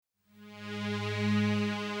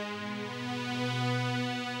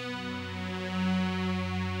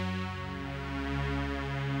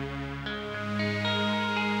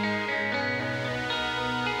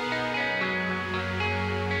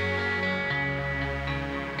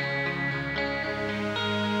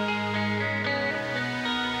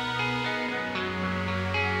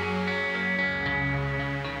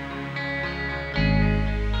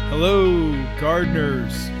Hello,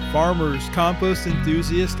 gardeners, farmers, compost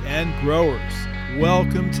enthusiasts, and growers.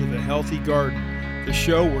 Welcome to The Healthy Garden, the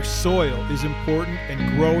show where soil is important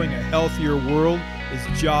and growing a healthier world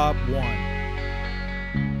is job one.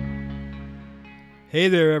 Hey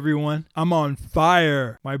there, everyone. I'm on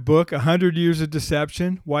fire. My book, 100 Years of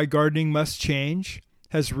Deception, Why Gardening Must Change,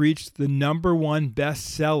 has reached the #1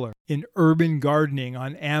 bestseller in urban gardening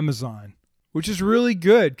on Amazon, which is really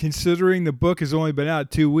good considering the book has only been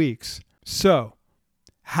out 2 weeks. So,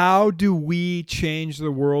 how do we change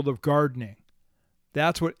the world of gardening?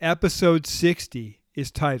 That's what episode 60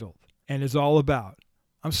 is titled and is all about.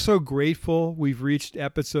 I'm so grateful we've reached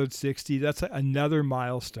episode 60. That's another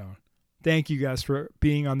milestone. Thank you guys for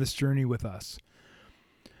being on this journey with us.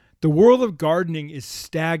 The world of gardening is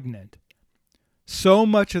stagnant. So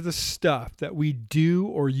much of the stuff that we do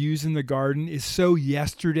or use in the garden is so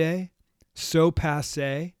yesterday, so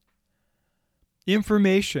passé.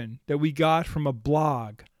 Information that we got from a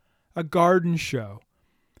blog, a garden show,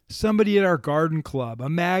 somebody at our garden club, a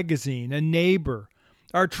magazine, a neighbor,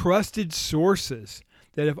 our trusted sources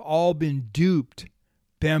that have all been duped,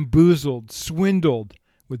 bamboozled, swindled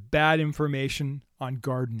with bad information on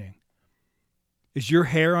gardening. Is your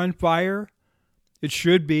hair on fire? It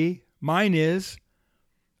should be. Mine is.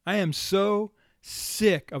 I am so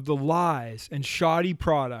sick of the lies and shoddy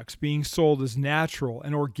products being sold as natural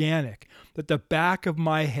and organic that the back of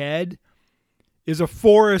my head is a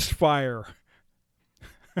forest fire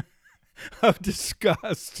of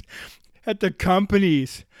disgust at the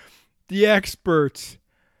companies, the experts,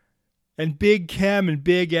 and Big Chem and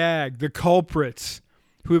Big Ag, the culprits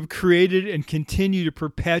who have created and continue to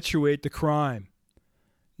perpetuate the crime.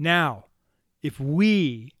 Now, if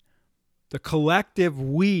we, the collective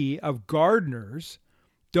we of gardeners,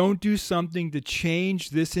 don't do something to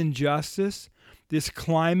change this injustice, this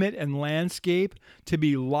climate and landscape to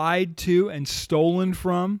be lied to and stolen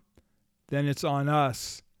from, then it's on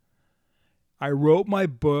us. I wrote my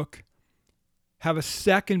book, have a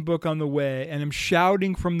second book on the way, and am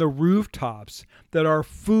shouting from the rooftops that our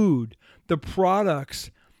food, the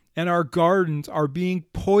products, and our gardens are being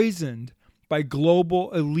poisoned by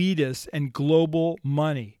global elitists and global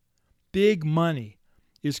money. Big money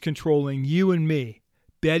is controlling you and me,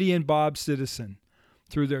 Betty and Bob Citizen,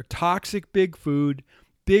 through their toxic big food,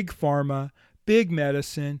 big pharma, big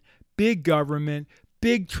medicine, big government,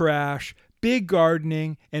 big trash, big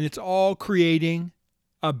gardening, and it's all creating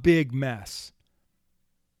a big mess.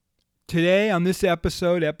 Today on this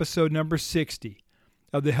episode number 60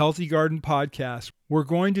 of the Healthy Garden Podcast, we're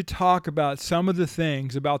going to talk about some of the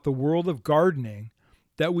things about the world of gardening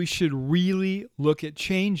that we should really look at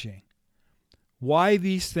changing. Why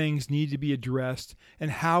these things need to be addressed, and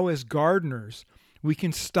how as gardeners we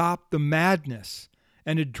can stop the madness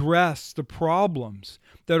and address the problems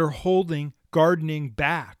that are holding gardening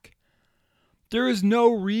back. There is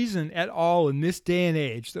no reason at all in this day and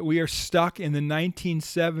age that we are stuck in the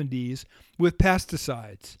 1970s with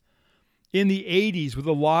pesticides, in the 80s with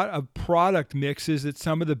a lot of product mixes that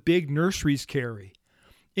some of the big nurseries carry,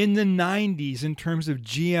 in the 90s in terms of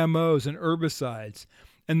GMOs and herbicides,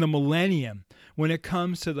 and the millennium when it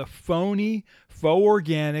comes to the phony faux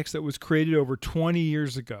organics that was created over 20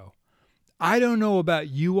 years ago. I don't know about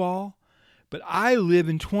you all, but I live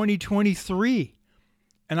in 2023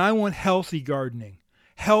 and I want healthy gardening,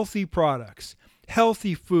 healthy products,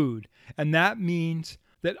 healthy food, and that means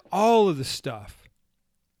that all of the stuff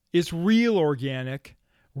is real organic,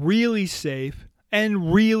 really safe,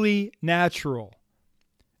 and really natural.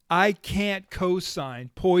 I can't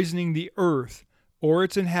co-sign poisoning the earth or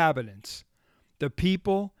its inhabitants, the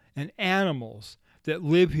people and animals that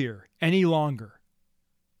live here any longer.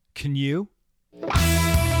 Can you?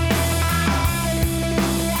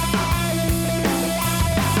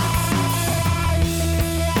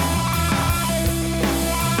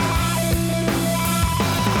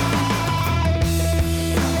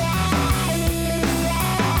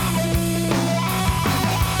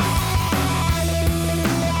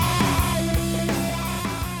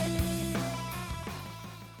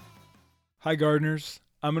 Hi gardeners,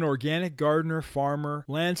 I'm an organic gardener, farmer,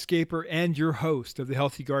 landscaper, and your host of the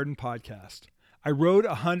Healthy Garden Podcast. I wrote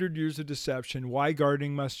 100 Years of Deception, Why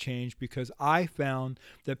Gardening Must Change, because I found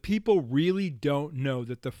that people really don't know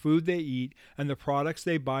that the food they eat and the products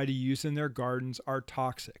they buy to use in their gardens are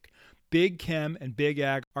toxic. Big Chem and Big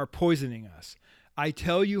Ag are poisoning us. I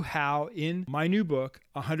tell you how in my new book,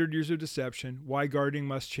 100 Years of Deception, Why Gardening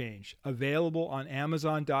Must Change, available on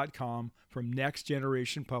Amazon.com from Next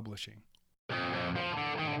Generation Publishing.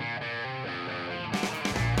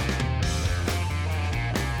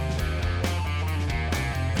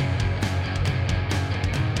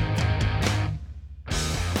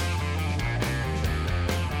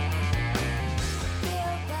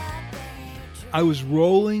 I was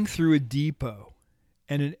rolling through a depot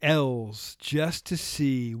and an L's just to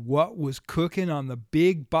see what was cooking on the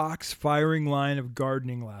big box firing line of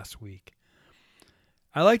gardening last week.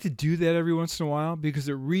 I like to do that every once in a while because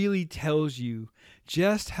it really tells you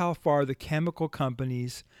just how far the chemical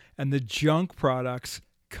companies and the junk products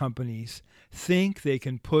companies think they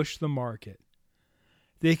can push the market.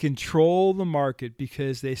 They control the market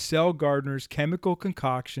because they sell gardeners chemical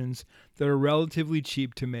concoctions that are relatively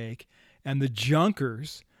cheap to make, and the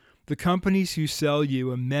junkers, the companies who sell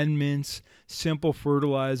you amendments, simple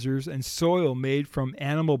fertilizers, and soil made from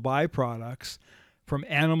animal byproducts, from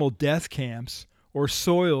animal death camps, or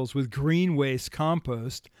soils with green waste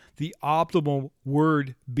compost, the optimal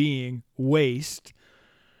word being waste,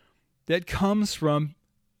 that comes from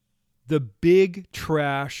the big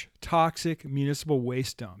trash toxic municipal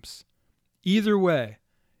waste dumps. Either way,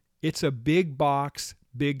 it's a big box,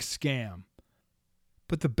 big scam.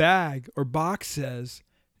 But the bag or box says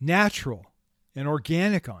natural and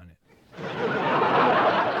organic on it.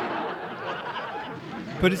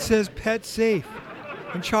 But it says pet safe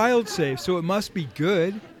and child safe, so it must be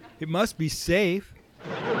good. It must be safe.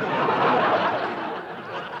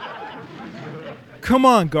 Come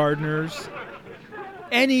on, gardeners.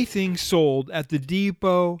 Anything sold at the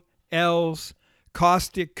Depot, L's,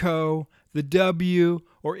 Caustic Co., the W,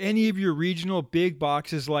 or any of your regional big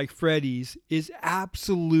boxes like Freddy's is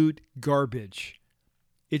absolute garbage.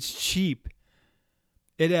 It's cheap.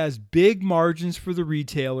 It has big margins for the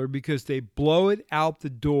retailer because they blow it out the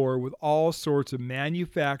door with all sorts of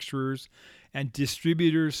manufacturers and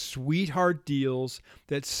distributors' sweetheart deals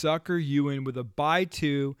that sucker you in with a buy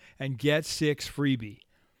two and get six freebie.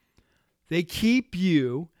 They keep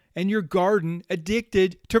you and your garden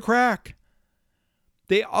addicted to crack.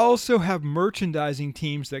 They also have merchandising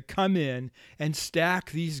teams that come in and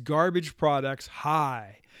stack these garbage products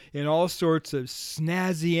high in all sorts of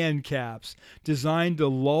snazzy end caps designed to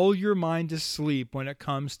lull your mind to sleep when it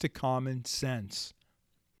comes to common sense.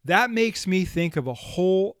 That makes me think of a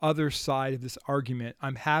whole other side of this argument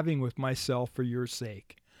I'm having with myself for your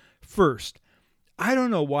sake. First, I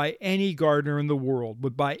don't know why any gardener in the world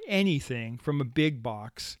would buy anything from a big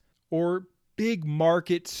box or big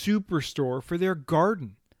market superstore for their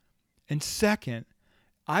garden. And second,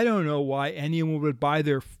 I don't know why anyone would buy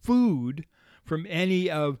their food from any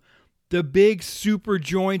of the big super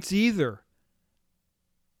joints either.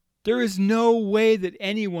 There is no way that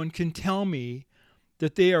anyone can tell me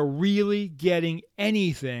that they are really getting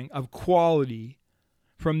anything of quality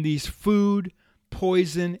from these food,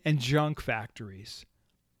 poison, and junk factories.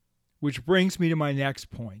 Which brings me to my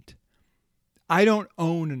next point. I don't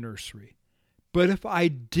own a nursery, but if I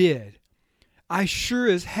did, I sure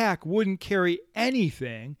as heck wouldn't carry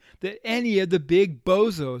anything that any of the big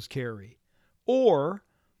bozos carry, or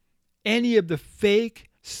any of the fake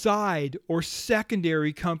side or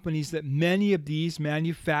secondary companies that many of these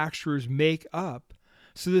manufacturers make up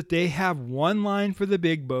so that they have one line for the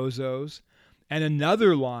big bozos and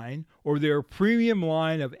another line or their premium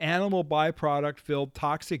line of animal byproduct filled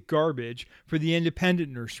toxic garbage for the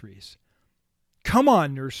independent nurseries. Come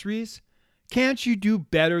on, nurseries. Can't you do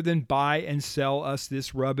better than buy and sell us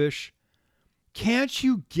this rubbish? Can't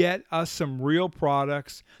you get us some real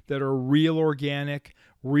products that are real organic,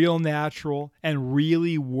 real natural, and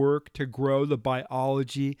really work to grow the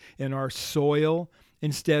biology in our soil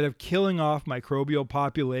instead of killing off microbial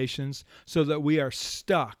populations so that we are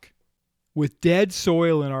stuck with dead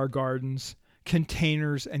soil in our gardens,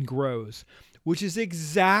 containers, and grows, which is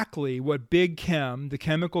exactly what Big Chem, the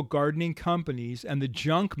chemical gardening companies, and the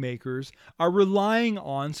junk makers are relying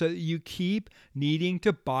on so that you keep needing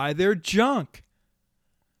to buy their junk.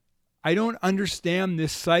 I don't understand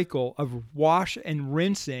this cycle of wash and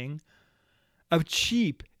rinsing of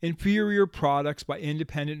cheap, inferior products by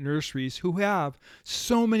independent nurseries who have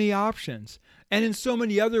so many options. And in so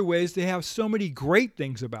many other ways, they have so many great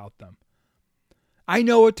things about them. I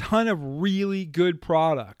know a ton of really good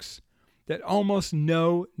products that almost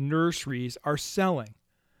no nurseries are selling.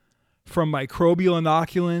 From microbial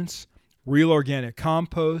inoculants, real organic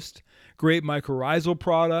compost, great mycorrhizal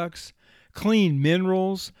products, clean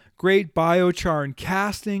minerals, great biochar and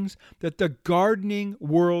castings that the gardening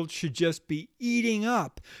world should just be eating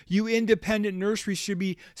up. You independent nurseries should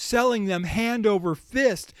be selling them hand over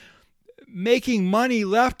fist, making money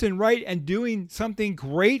left and right and doing something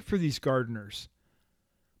great for these gardeners.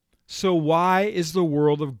 So why is the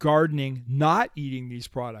world of gardening not eating these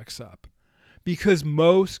products up? Because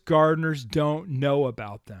most gardeners don't know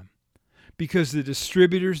about them. Because the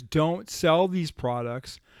distributors don't sell these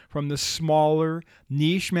products from the smaller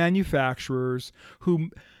niche manufacturers who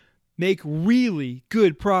make really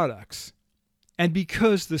good products. And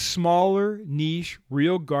because the smaller, niche,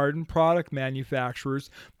 real garden product manufacturers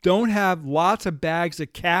don't have lots of bags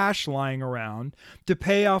of cash lying around to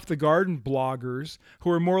pay off the garden bloggers who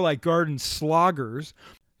are more like garden sloggers,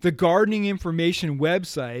 the gardening information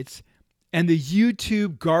websites, and the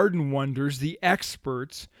YouTube garden wonders, the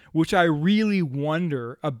experts, which I really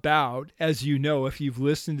wonder about, as you know, if you've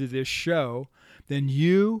listened to this show, then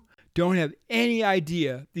you don't have any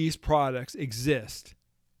idea these products exist.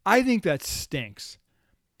 I think that stinks.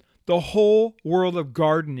 The whole world of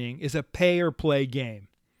gardening is a pay or play game.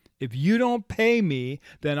 If you don't pay me,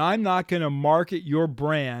 then I'm not going to market your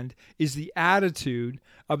brand, is the attitude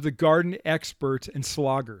of the garden experts and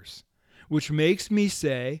sloggers, which makes me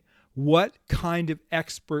say, what kind of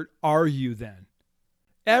expert are you then?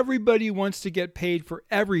 Everybody wants to get paid for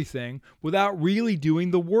everything without really doing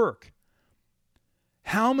the work.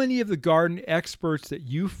 How many of the garden experts that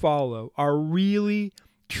you follow are really,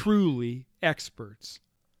 truly experts?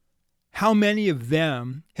 How many of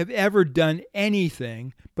them have ever done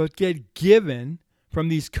anything but get given from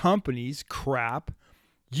these companies crap,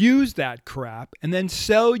 use that crap, and then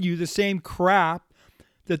sell you the same crap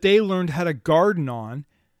that they learned how to garden on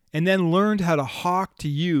and then learned how to hawk to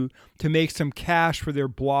you to make some cash for their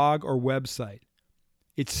blog or website?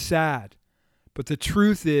 It's sad, but the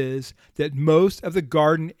truth is that most of the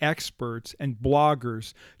garden experts and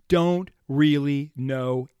bloggers don't really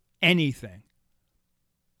know anything.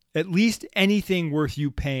 At least anything worth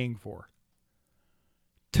you paying for.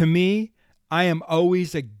 To me, I am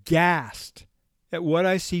always aghast at what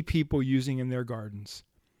I see people using in their gardens,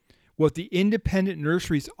 what the independent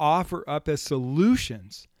nurseries offer up as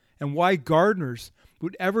solutions, and why gardeners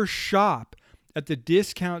would ever shop at the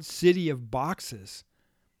discount city of boxes.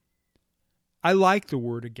 I like the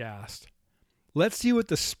word aghast. Let's see what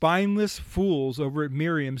the spineless fools over at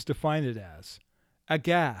Merriam's define it as.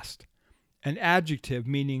 Aghast, an adjective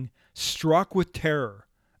meaning struck with terror,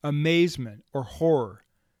 amazement, or horror,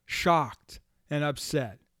 shocked and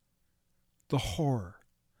upset. The horror.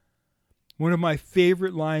 One of my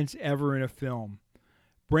favorite lines ever in a film.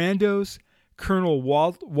 Brando's Colonel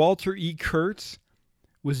Walter E. Kurtz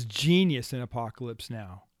was genius in Apocalypse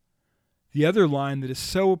Now. The other line that is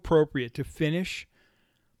so appropriate to finish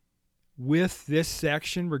with this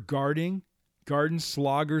section regarding garden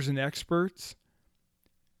sloggers and experts: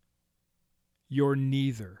 you're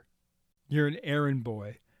neither. You're an errand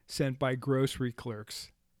boy sent by grocery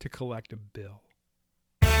clerks to collect a bill.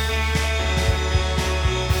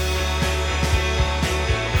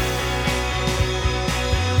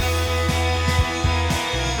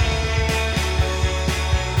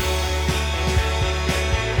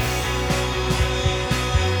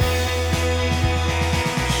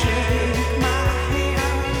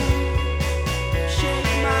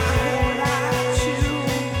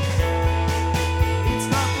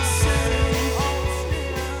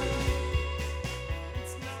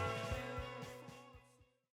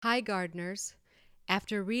 Hi, gardeners.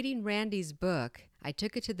 After reading Randy's book, I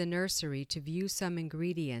took it to the nursery to view some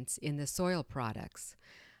ingredients in the soil products.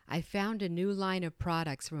 I found a new line of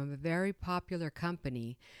products from a very popular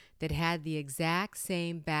company that had the exact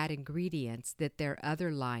same bad ingredients that their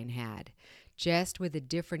other line had, just with a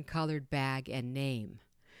different colored bag and name.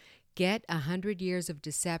 Get 100 Years of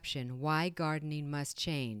Deception, Why Gardening Must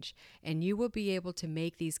Change, and you will be able to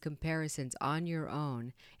make these comparisons on your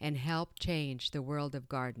own and help change the world of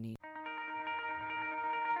gardening.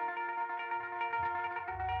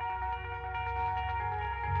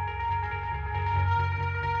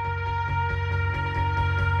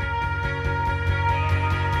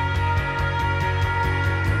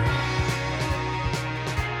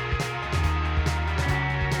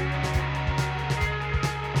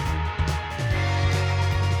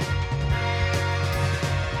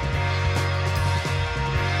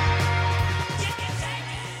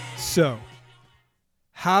 So,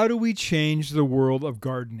 how do we change the world of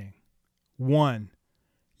gardening? 1,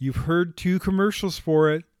 you've heard 2 commercials for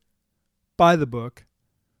it. Buy the book,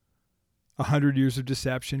 100 Years of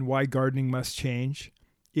Deception, Why Gardening Must Change.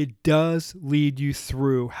 It does lead you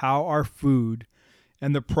through how our food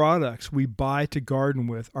and the products we buy to garden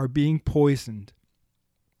with are being poisoned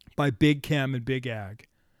by Big Chem and Big Ag,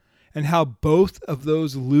 and how both of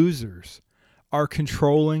those losers are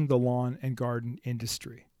controlling the lawn and garden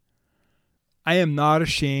industry. I am not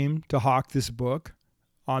ashamed to hawk this book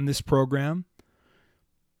on this program.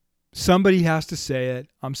 Somebody has to say it.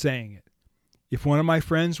 I'm saying it. If one of my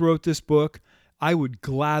friends wrote this book, I would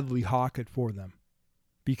gladly hawk it for them,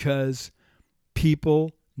 because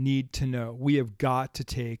people need to know we have got to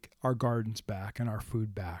take our gardens back and our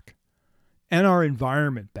food back and our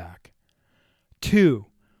environment back. 2,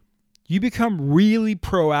 You become really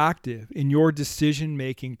proactive in your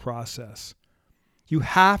decision-making process. You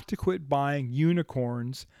have to quit buying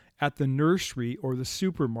unicorns at the nursery or the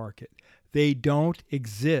supermarket. They don't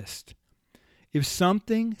exist. If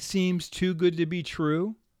something seems too good to be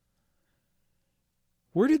true,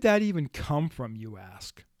 where did that even come from, you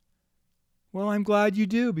ask? Well, I'm glad you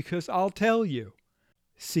do, because I'll tell you.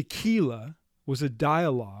 Sequela was a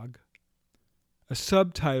dialogue, a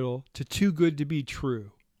subtitle to Too Good to Be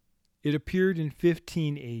True. It appeared in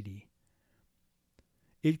 1580.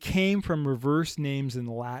 It came from reverse names in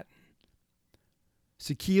Latin.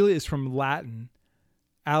 Sequela is from Latin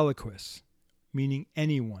aliquis, meaning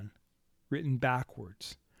anyone, written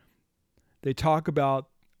backwards. They talk about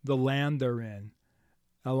the land they're in,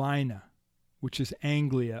 Alaina, which is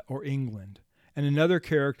Anglia or England. And another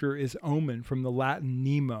character is Omen from the Latin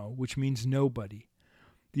Nemo, which means nobody.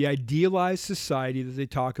 The idealized society that they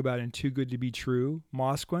talk about in Too Good to Be True,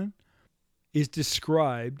 Mosquen, is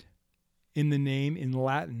described in the name in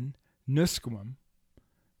Latin, Nusquam,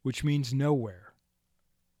 which means nowhere.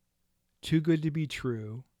 Too good to be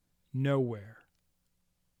true, nowhere.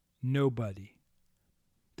 Nobody.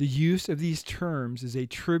 The use of these terms is a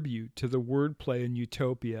tribute to the wordplay in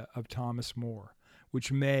Utopia of Thomas More,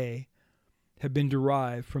 which may have been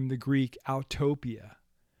derived from the Greek autopia,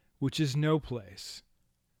 which is no place.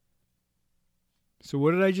 So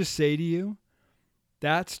what did I just say to you?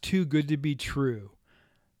 That's too good to be true.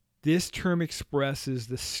 This term expresses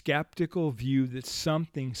the skeptical view that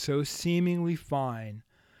something so seemingly fine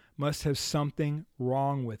must have something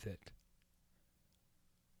wrong with it.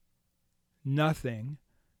 Nothing,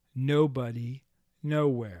 nobody,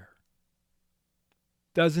 nowhere.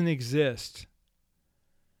 Doesn't exist.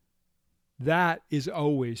 That is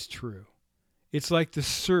always true. It's like the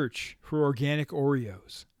search for organic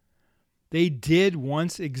Oreos. They did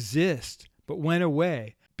once exist, but went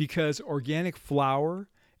away because organic flour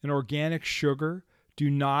and organic sugar do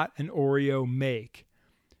not an Oreo make.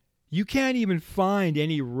 You can't even find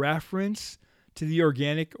any reference to the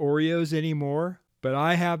organic Oreos anymore, but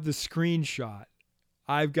I have the screenshot.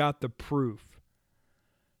 I've got the proof.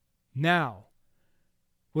 Now,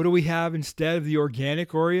 what do we have instead of the organic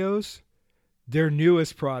Oreos? Their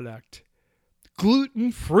newest product,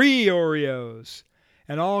 gluten-free Oreos,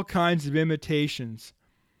 and all kinds of imitations.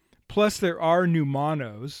 Plus, there are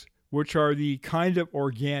Numanos, which are the kind of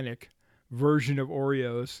organic version of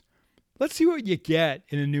Oreos. Let's see what you get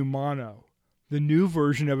in a Numano, the new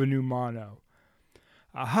version of a Numano.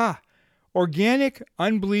 Aha! Organic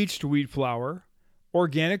unbleached wheat flour,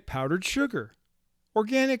 organic powdered sugar,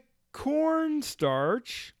 organic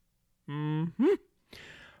cornstarch,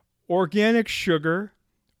 organic sugar,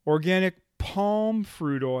 organic palm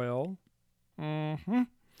fruit oil,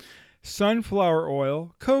 sunflower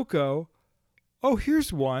oil, cocoa. Oh,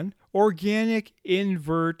 here's one. Organic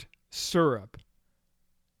invert syrup.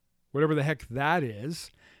 Whatever the heck that is.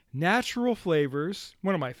 Natural flavors.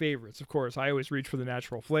 One of my favorites, of course. I always reach for the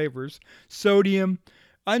natural flavors. Sodium,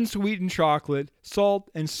 unsweetened chocolate, salt,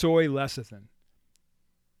 and soy lecithin.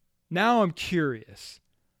 Now I'm curious.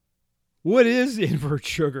 What is invert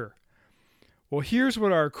sugar? Well, here's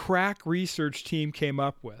what our crack research team came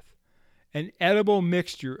up with. An edible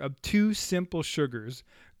mixture of two simple sugars,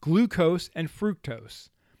 glucose and fructose,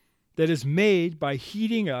 that is made by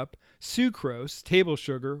heating up sucrose, table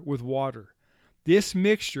sugar, with water. This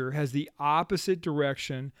mixture has the opposite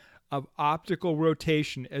direction of optical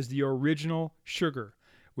rotation as the original sugar,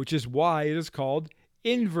 which is why it is called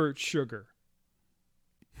invert sugar.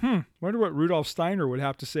 Wonder what Rudolf Steiner would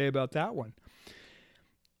have to say about that one.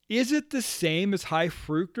 Is it the same as high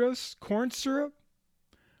fructose corn syrup?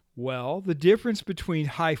 Well, the difference between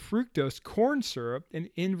high fructose corn syrup and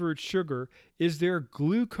invert sugar is their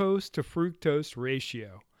glucose to fructose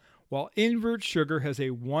ratio. While invert sugar has a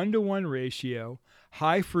 1-to-1 ratio,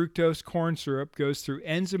 high fructose corn syrup goes through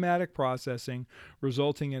enzymatic processing,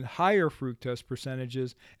 resulting in higher fructose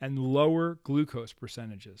percentages and lower glucose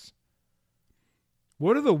percentages.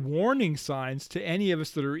 What are the warning signs to any of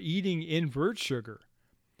us that are eating invert sugar?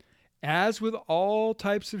 As with all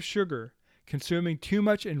types of sugar, consuming too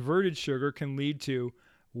much inverted sugar can lead to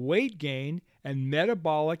weight gain and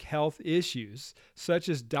metabolic health issues such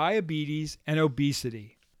as diabetes and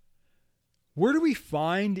obesity. Where do we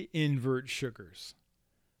find invert sugars?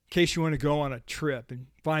 In case you want to go on a trip and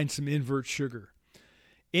find some invert sugar.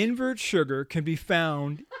 Invert sugar can be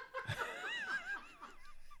found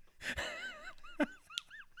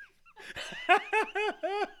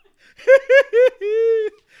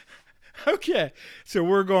Okay, so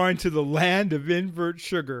we're going to the land of invert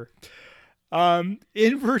sugar.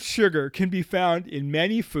 Invert sugar can be found in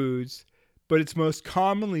many foods, but it's most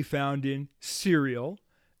commonly found in cereal,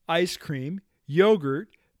 ice cream, yogurt,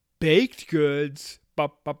 baked goods,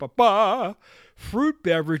 fruit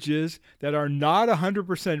beverages that are not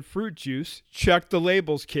 100% fruit juice, check the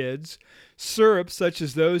labels, kids, syrups such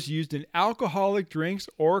as those used in alcoholic drinks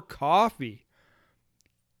or coffee,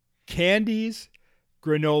 candies,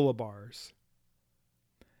 granola bars.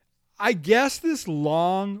 I guess this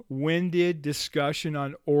long-winded discussion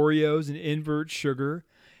on Oreos and invert sugar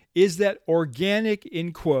is that organic,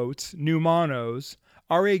 in quotes, pneumonos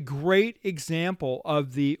are a great example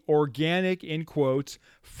of the organic, in quotes,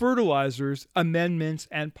 fertilizers, amendments,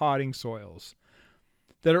 and potting soils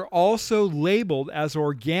that are also labeled as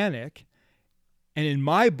organic, and in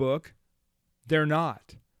my book, they're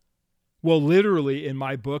not. Well, literally in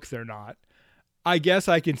my book, they're not. I guess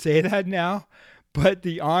I can say that now, but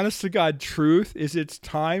the honest-to-God truth is it's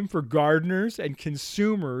time for gardeners and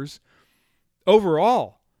consumers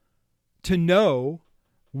overall to know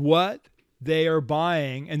what they are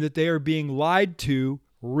buying and that they are being lied to,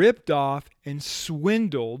 ripped off, and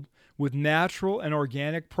swindled with natural and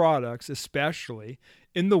organic products, especially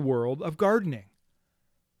in the world of gardening.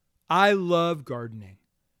 I love gardening.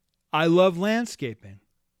 I love landscaping.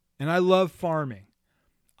 And I love farming.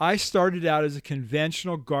 I started out as a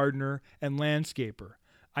conventional gardener and landscaper.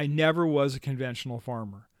 I never was a conventional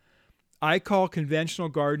farmer. I call conventional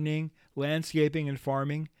gardening, landscaping, and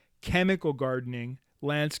farming chemical gardening,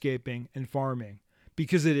 landscaping, and farming,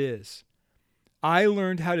 because it is. I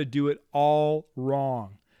learned how to do it all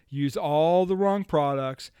wrong, use all the wrong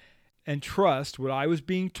products, and trust what I was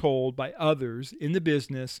being told by others in the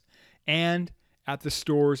business and at the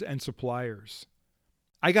stores and suppliers.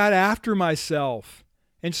 I got after myself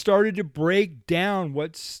and started to break down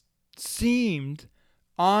what seemed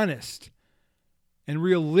honest and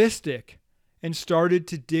realistic and started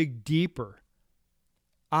to dig deeper.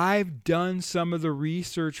 I've done some of the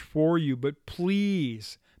research for you, but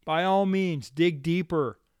please, by all means, dig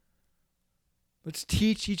deeper. Let's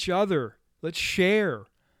teach each other. Let's share.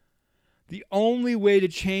 The only way to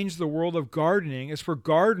change the world of gardening is for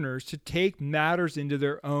gardeners to take matters into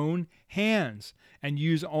their own hands and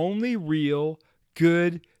use only real,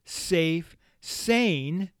 good, safe,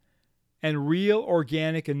 sane, and real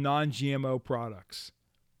organic and non-GMO products.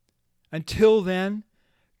 Until then,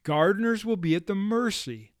 gardeners will be at the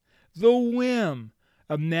mercy, the whim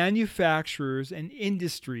of manufacturers and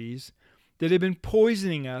industries that have been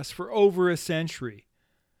poisoning us for over a century.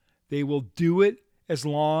 They will do it as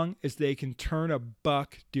long as they can turn a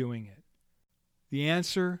buck doing it. The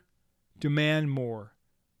answer? Demand more.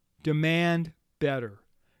 Demand better.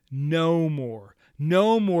 Know more.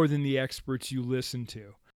 Know more than the experts you listen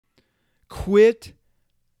to. Quit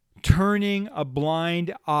turning a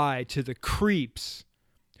blind eye to the creeps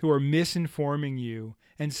who are misinforming you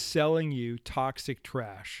and selling you toxic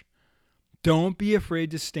trash. Don't be afraid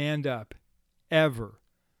to stand up, ever,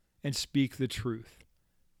 and speak the truth.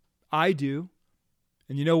 I do.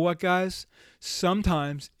 And you know what, guys?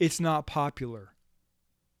 Sometimes it's not popular,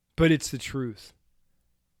 but it's the truth.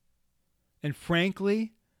 And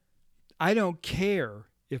frankly, I don't care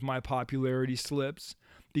if my popularity slips,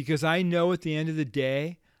 because I know at the end of the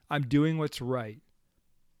day, I'm doing what's right.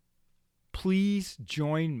 Please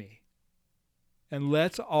join me, and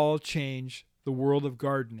let's all change the world of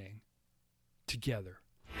gardening together.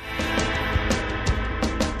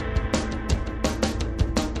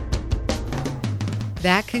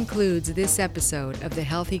 That concludes this episode of the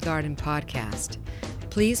Healthy Garden Podcast.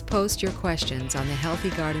 Please post your questions on the Healthy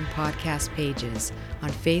Garden Podcast pages on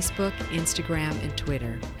Facebook, Instagram, and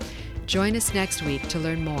Twitter. Join us next week to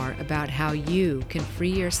learn more about how you can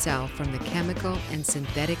free yourself from the chemical and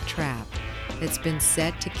synthetic trap that's been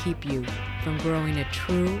set to keep you from growing a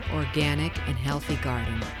true, organic, and healthy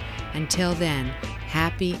garden. Until then,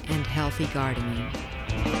 happy and healthy gardening.